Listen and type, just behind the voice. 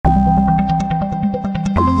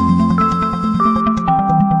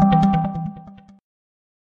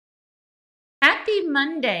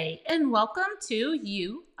Monday and welcome to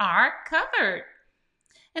You Are Covered.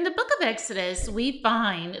 In the book of Exodus, we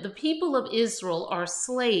find the people of Israel are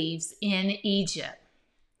slaves in Egypt,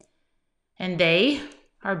 and they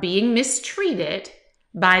are being mistreated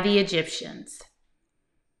by the Egyptians.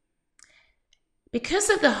 Because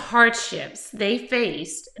of the hardships they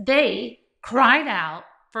faced, they cried out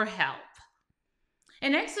for help.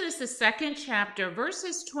 In Exodus, the second chapter,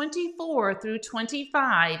 verses 24 through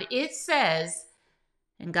 25, it says,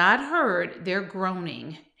 "And God heard their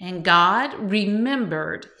groaning, and God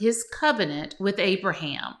remembered his covenant with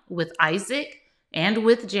Abraham, with Isaac, and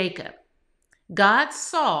with Jacob. God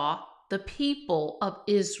saw the people of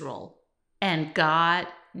Israel, and God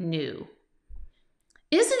knew."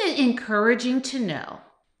 Isn't it encouraging to know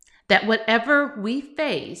that whatever we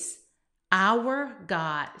face, our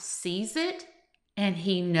God sees it and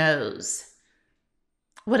he knows?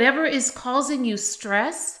 Whatever is causing you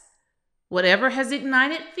stress, whatever has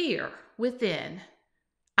ignited fear within,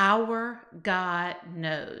 our God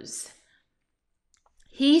knows.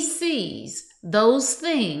 He sees those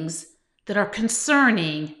things that are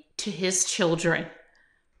concerning to his children.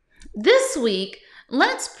 This week,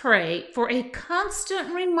 let's pray for a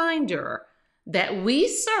constant reminder that we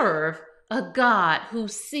serve a God who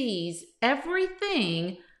sees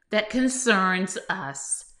everything that concerns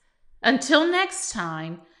us. Until next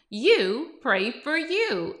time, you pray for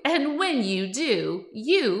you, and when you do,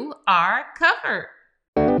 you are covered.